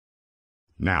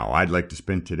Now, I'd like to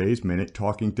spend today's minute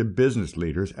talking to business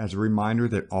leaders as a reminder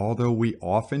that although we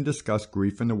often discuss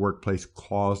grief in the workplace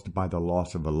caused by the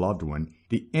loss of a loved one,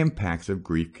 the impacts of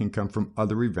grief can come from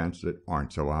other events that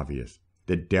aren't so obvious.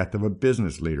 The death of a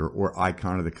business leader or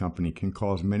icon of the company can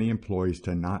cause many employees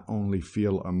to not only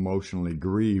feel emotionally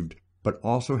grieved, but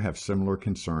also have similar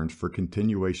concerns for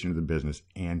continuation of the business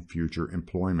and future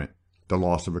employment. The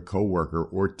loss of a coworker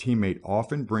or teammate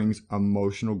often brings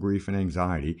emotional grief and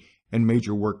anxiety, and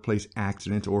major workplace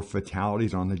accidents or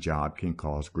fatalities on the job can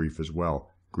cause grief as well.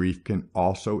 Grief can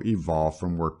also evolve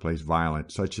from workplace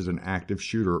violence, such as an active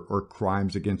shooter or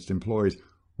crimes against employees,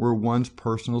 where one's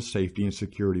personal safety and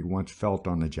security once felt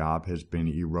on the job has been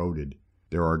eroded.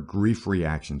 There are grief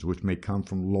reactions which may come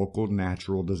from local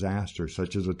natural disasters,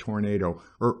 such as a tornado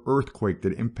or earthquake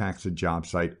that impacts a job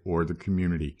site or the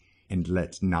community. And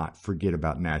let's not forget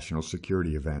about national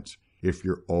security events. If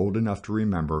you're old enough to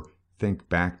remember, think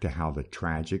back to how the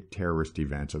tragic terrorist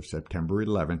events of September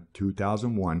 11,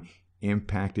 2001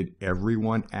 impacted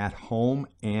everyone at home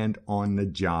and on the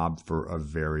job for a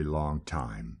very long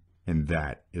time. And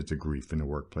that is the Grief in the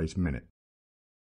Workplace Minute.